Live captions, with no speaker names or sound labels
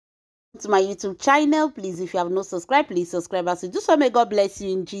To my YouTube channel, please, if you have not subscribed, please subscribe. As you do so, may God bless you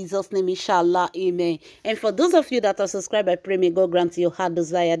in Jesus' name, inshallah, amen. And for those of you that are subscribed, I pray may God grant you your heart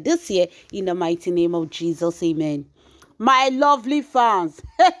desire this year in the mighty name of Jesus, amen. My lovely fans,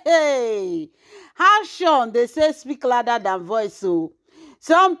 hey, action, they say, speak louder than voice. So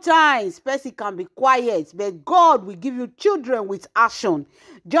sometimes person can be quiet, but God will give you children with action,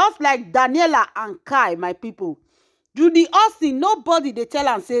 just like Daniela and Kai, my people. Judy Austin, nobody they tell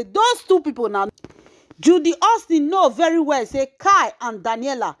and say those two people now. Judy Austin know very well say Kai and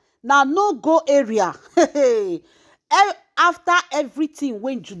Daniela now no go area. After everything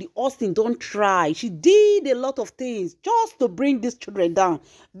when Judy Austin don't try, she did a lot of things just to bring these children down.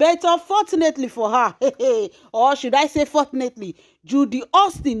 But unfortunately for her, or should I say fortunately, Judy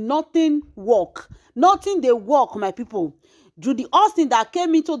Austin nothing work. Nothing they work, my people. Judy Austin that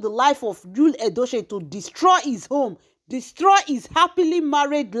came into the life of Edochie to destroy his home, destroy his happily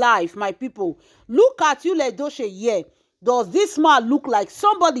married life, my people. Look at Edochie here. Does this man look like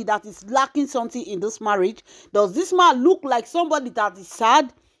somebody that is lacking something in this marriage? Does this man look like somebody that is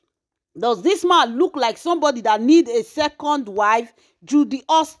sad? Does this man look like somebody that needs a second wife? Judy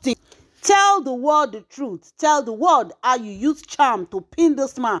Austin, tell the world the truth. Tell the world how you use charm to pin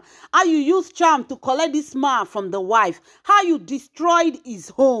this man. How you use charm to collect this man from the wife. How you destroyed his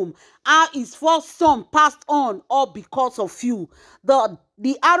home. How his first son passed on all because of you.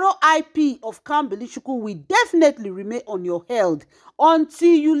 The RIP of Kambilichuku will definitely remain on your head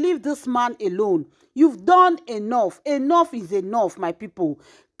until you leave this man alone. You've done enough. Enough is enough, my people.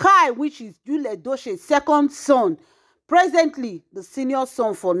 Kai, which is Edochie's second son, presently the senior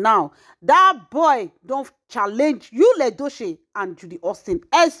son for now, that boy don't challenge Edochie and Judy Austin,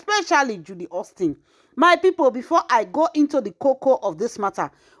 especially Judy Austin. My people, before I go into the cocoa of this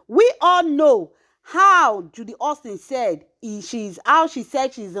matter, we all know how Judy Austin said she's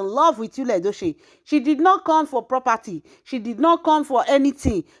in love with Edochie. She did not come for property. She did not come for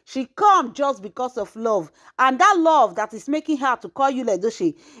anything. She come just because of love. And that love that is making her to call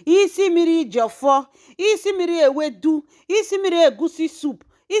Edochie. Isi miri jofo, isi miri ewedu, isi miri egusi soup,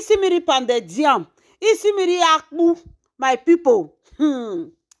 isi miri pounded yam, isi miri akpu. My people,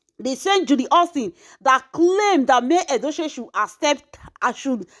 the same Judy Austin that claimed that May Edochie should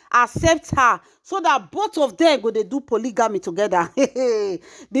accept her so that both of them go they do polygamy together.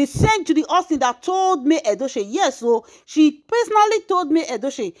 The same Judy Austin that told May Edochie, yes, so she personally told May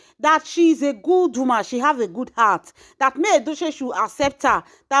Edochie that she's a good woman, she has a good heart, that May Edochie should accept her,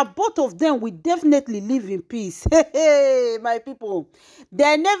 that both of them will definitely live in peace. My people,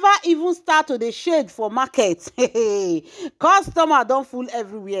 they never even start to the shade for market. Customer don't fool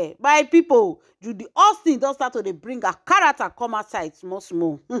everywhere. My people, Judy Austin don't start to bring a character come outside small.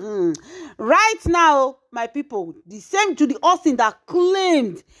 Right now, my people, the same Judy Austin that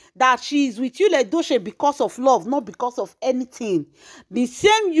claimed that she is with Edochie because of love, not because of anything. The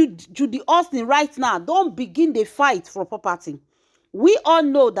same Judy Austin right now don't begin the fight for property. We all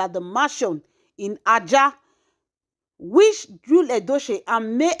know that the mansion in Aja, which Edochie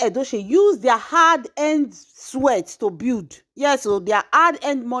and May Edochie use their hard-earned sweat to build. Yes, so their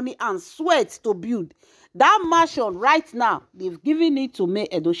hard-earned money and sweat to build. That mansion right now, they've given it to May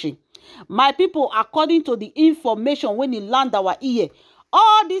Edochie. My people, according to the information when he land our ear,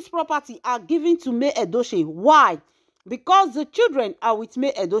 all these property are given to May Edochie. Why? Because the children are with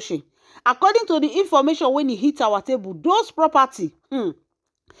May Edochie. According to the information when he hit our table, those property,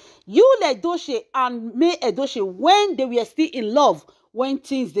 Edochie and May Edochie, when they were still in love, when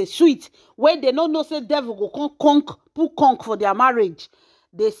things they sweet, when they don't know say devil go put conk for their marriage,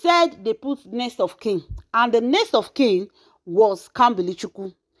 they said they put next of kin, and the next of kin was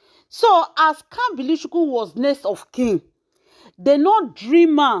Kambilichuku. So as Kambilichuku was next of kin, they not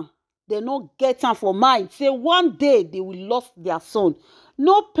dreamer, they not get am for mind say one day they will lost their son.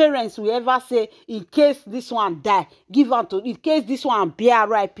 No parents will ever say, in case this one die, give am to, in case this one bear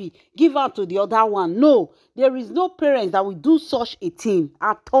RIP, give am to the other one. No, there is no parents that will do such a thing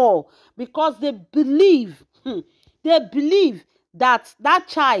at all, because they believe that that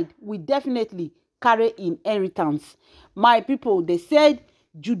child will definitely carry inheritance. My people, they said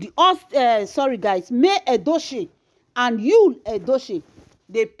Judy Austin, sorry guys, May Edochie and Edochie,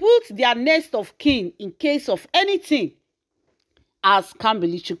 they put their next of kin in case of anything as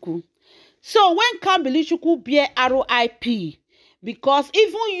Kambilichuku. So when Kambilichuku bear RIP, because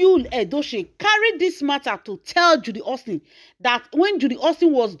even Edochie carried this matter to tell Judy Austin that when Judy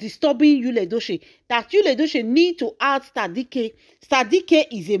Austin was disturbing Edochie, that Edochie need to add Stadike. Stadike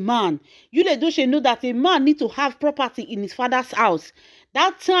is a man. Edochie know that a man need to have property in his father's house.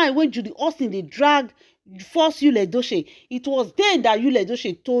 That time when Judy Austin they drag force Yul Edochie. It was then that Yul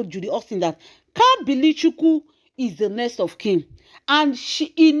Edochie told Judy Austin that Kambilichukwu is the next of kin. And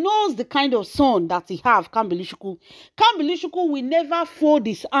he knows the kind of son that he have, Kambilichukwu. Kambilichukwu will never fold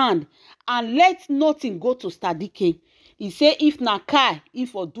his hand and let nothing go to Sadike. He say if na Kai,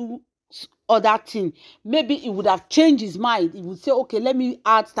 if or do other thing, maybe he would have changed his mind. He would say, okay, let me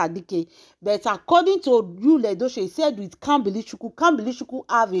add Sadike. But according to Yul Edochie, he said with Kambilichukwu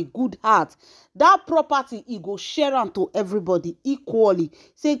have a good heart. That property, he go share am to everybody equally.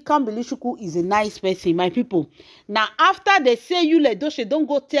 Say Kambilichukwu is a nice person, my people. Now, after they say Yul Edochie, don't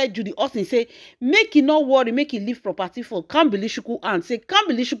go tell Judy Austin, say, make it not worry, make it leave property for Kambilichukwu and say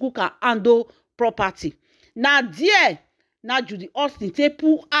Kambilichukwu can handle property. Now, dear, now Judy Austin take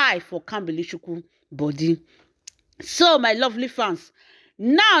put eye for Kambilichukwu body. So my lovely fans,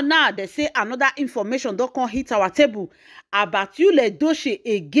 now they say another information don't come hit our table about Yul Edochie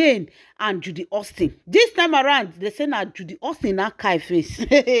again and Judy Austin. This time around, they say now Judy Austin na Kai face.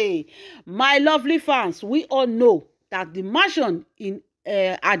 My lovely fans, we all know that the mansion in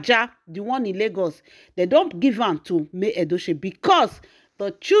Aja, the one in Lagos, they don't give am to May Edochie because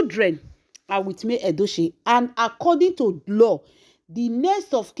the children are with May Edochie, and according to law, the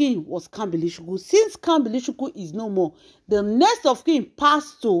next of kin was Kambilichukwu. Since Kambilichukwu is no more, the next of kin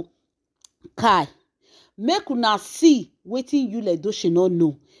passed to Kai. Make una see wetin Yul Edochie no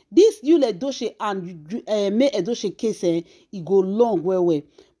know. This Yul Edochie and May Edochie case, e go long well,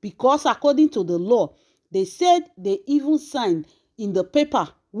 because according to the law, they said they even signed in the paper,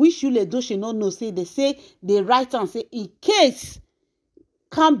 which Yul Edochie no know, say they say they write and say in case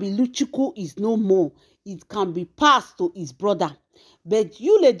Kambilichukwu is no more, it can be passed to his brother. But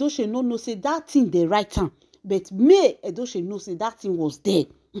Yul Edochie no know say that thing they write am. But May Edochie know say that thing was there.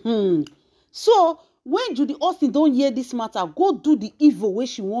 So when Judy Austin don't hear this matter, go do the evil wey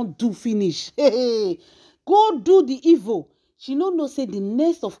she won't do finish. Go do the evil. She no know say the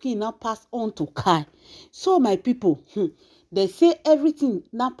next of kin now pass on to Kai. So my people, they say everything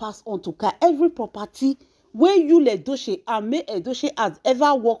now pass on to Kai. Every property where Yul Edochie and May Edochie has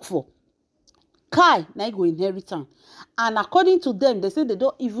ever worked for, Kai na go inherit am. And according to them, they say they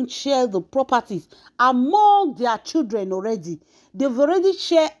don't even share the properties among their children already. They've already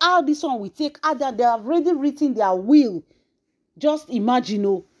shared how this one will take. Either they have already written their will. Just imagine,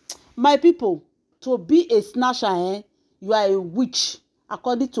 oh, my people, to be a snatcher, you are a witch.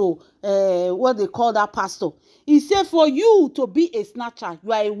 According to what they call that pastor, he said for you to be a snatcher,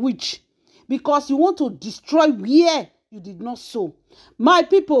 you are a witch, because you want to destroy where you did not sow. My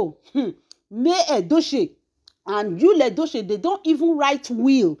people, May Edochie and Yul Edochie, they don't even write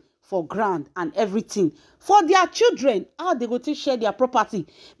will for ground and everything for their children. How they go to share their property?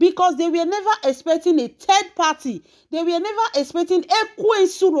 Because they were never expecting a third party. They were never expecting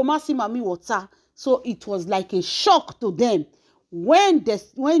Ekwensu Romasi Mami Water. So it was like a shock to them when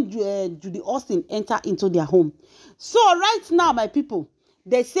Judy Austin entered into their home. So right now, my people,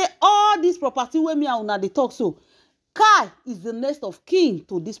 they say all this property where me and una they talk, so Kai is the next of kin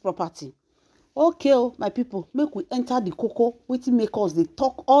to this property. Okay, oh, my people, make we enter the cocoa. Wetin make us they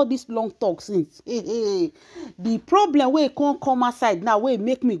talk all this long talk since. The problem where it can't come outside now, where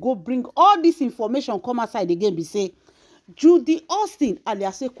make me go bring all this information come outside again, be say Judy Austin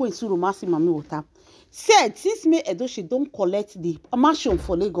alias Ekwensu Romasi Mami Water said since May Edochie don't collect the mansion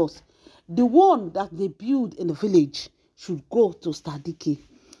for Lagos, the one that they build in the village should go to Sadike.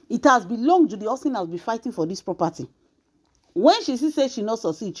 It has been long. Judy Austin has been fighting for this property. When she said she not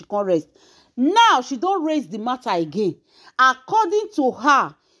succeed, she can't rest. Now she don't raise the matter again. According to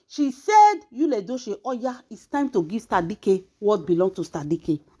her, she said Yul Edochie, oh yeah, it's time to give Sadike what belongs to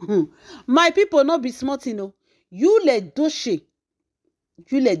Sadike. My people not be smart, you know. Yul Edochie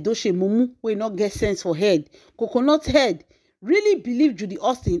mumu will not get sense for head. Coconut head really believe Judy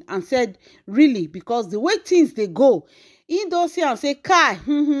Austin and said really, because the way things they go, he don't say and say Kai,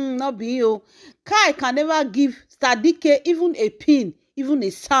 not be you. Kai can never give Sadike even a pin, even a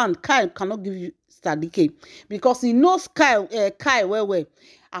sand. Kai cannot give you Sadike because he knows Kai well.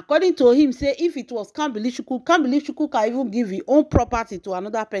 According to him, say if it was Kambilichukwu can even give his own property to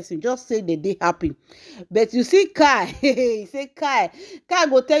another person. Just say that they happy. But you see Kai, he say Kai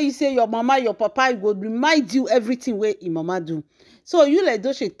go tell you say your mama, your papa, go remind you everything where your mama do. So Yul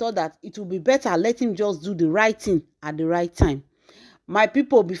Edochie thought that it would be better let him just do the right thing at the right time. My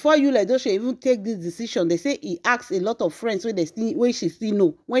people, before Yul Edochie even take this decision, they say he asked a lot of friends when he still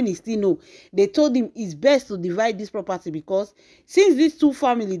know. They told him it's best to divide this property because since these two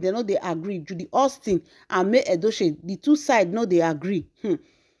families, they know they agree. Judy Austin and May Edochie, the two sides know they agree.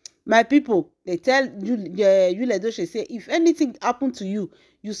 My people, they tell Yul Edochie, say if anything happen to you,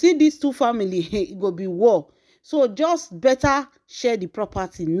 you see these two family, it go be war. So just better share the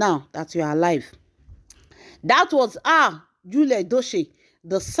property now that you are alive. That was how Judy Edochie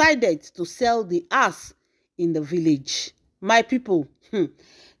decided to sell the house in the village. My people,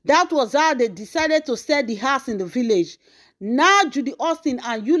 that was how they decided to sell the house in the village. Now Judy Austin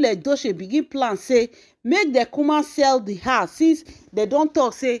and Judy Edochie begin plan say make the kuma sell the house, since they don't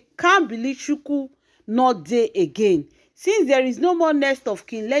talk say can't believe Shuku not there again. Since there is no more next of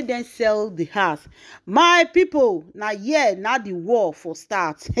kin, let them sell the house. My people, now the war for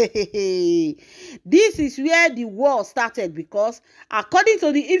start. This is where the war started, because according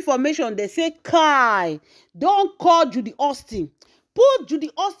to the information, they say, Kai, don't call Judy Austin. Put Judy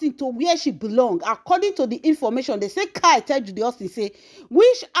Austin to where she belong. According to the information, they say Kai tell Judy Austin say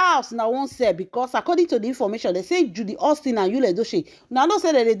which house now won't sell, because according to the information, they say Judy Austin and Judy Edochie now know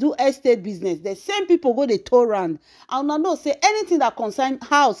say that they do estate business. The same people go they tour around, and now know say anything that concern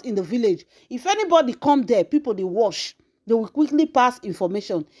house in the village, if anybody come there, people they wash. They will quickly pass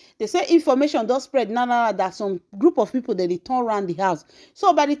information. They say information does spread. Now that some group of people they turn around the house.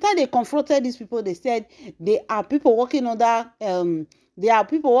 So by the time they confronted these people, they said they are people working on that. They are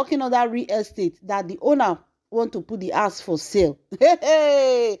people working on that real estate that the owner want to put the house for sale.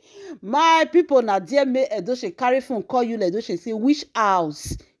 Hey, my people, now dear me Edochie carry phone call you Edochie say which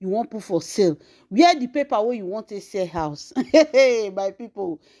house you want put for sale. Where the paper where you want to sell house. Hey, my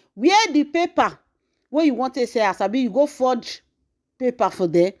people, where the paper where you want to say as you go forge paper for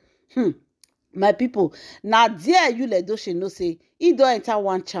there. My people, now there you Edochie no say he don't enter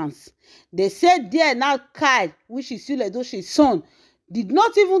one chance. They said there now Karl, which is Judy Edochie's son, did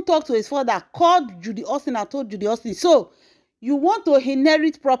not even talk to his father, called Judy Austin and told Judy Austin, so you want to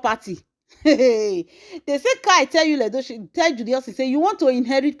inherit property. They say Karl tell you Edochie, tell Judy Austin, say you want to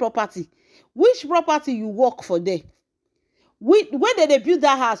inherit property. Which property you work for there? When they build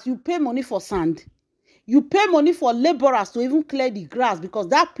that house, you pay money for sand. You pay money for laborers to even clear the grass, because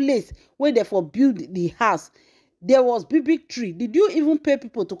that place where they for build the house, there was big tree. Did you even pay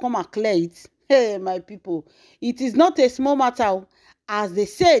people to come and clear it? Hey, my people, it is not a small matter. As they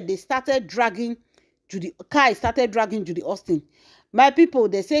said, they started dragging Karl started dragging Judy Austin. My people,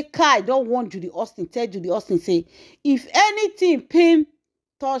 they say Karl don't want Judy Austin. Tell Judy Austin say if anything pin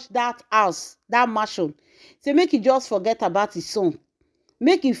touch that house, that mansion, say make he just forget about his son.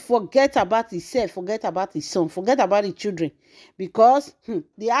 Make him forget about himself, forget about his son, forget about his children. Because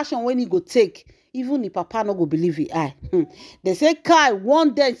the action when he go take, even the papa no go believe it. They say Karl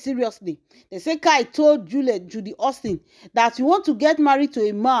warned them seriously. They say Karl told Judy Austin that you want to get married to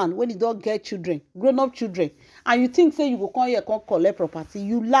a man when he don't get children, grown-up children. And you think say you go come here, come collect property.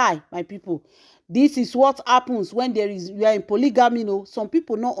 You lie, my people. This is what happens when you are in polygamy. No, some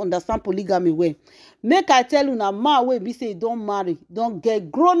people don't understand polygamy well. Make I tell you now, man wey be say don't marry, don't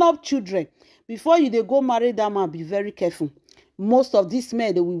get grown-up children. Before you they go marry that man, be very careful. Most of these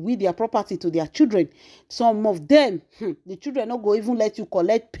men, they will will their property to their children. Some of them, the children not go even let you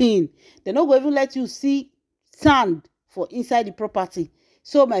collect pin. They not go even let you see sand for inside the property.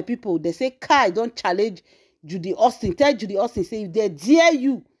 So my people, they say Karl don't challenge Judy Austin. Tell Judy Austin say if they dare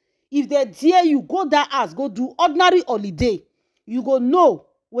you, go that house, go do ordinary holiday, you go know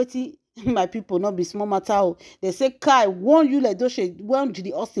wetin my people not be small matter. They say Karl warn you Edochie, warn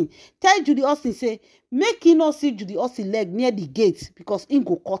Judy Austin. Tell Judy Austin say make he not see Judy Austin leg near the gate, because he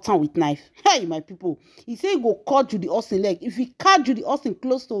go cut am with knife. Hey, my people, he say he go cut Judy Austin leg if he cut Judy Austin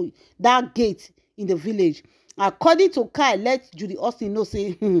close to that gate in the village. According to Karl, let Judy Austin know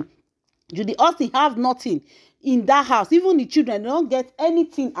say Judy Austin have nothing in that house. Even the children, they don't get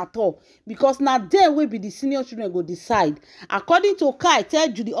anything at all, because now there will be the senior children go decide. According to Karl, tell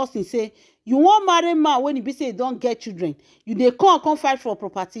Judy Austin say you won't marry man when he be say you don't get children. You they come fight for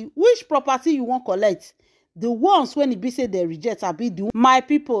property. Which property you won't collect? The ones when he be say they reject are be the my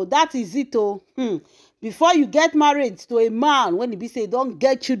people. That is it. Before you get married to a man when he be say don't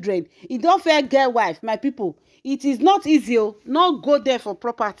get children, he don't fair get wife. My people, it is not easy. Not go there for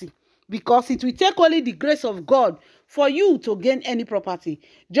property, because it will take only the grace of God for you to gain any property.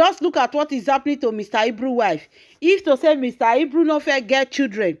 Just look at what is happening to Mr. Hebrew wife. If to say Mr. Hebrew no fair get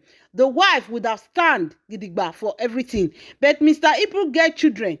children, the wife would have stand gidigba for everything. But Mr. Hebrew get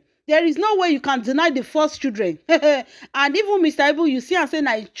children. There is no way you can deny the first children. And even Mr. Hebrew, you see and say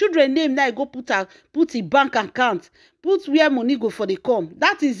now children name now go put a bank account. Put where money go for the come.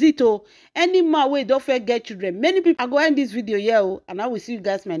 That is it. Any man way don't forget children. Many people are going to end this video here. And I will see you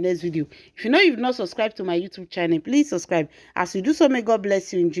guys in my next video. If you know you've not subscribed to my YouTube channel, please subscribe. As you do so, may God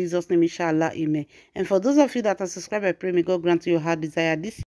bless you in Jesus' name, inshallah. Amen. And for those of you that are subscribed, I pray may God grant you your heart desire. This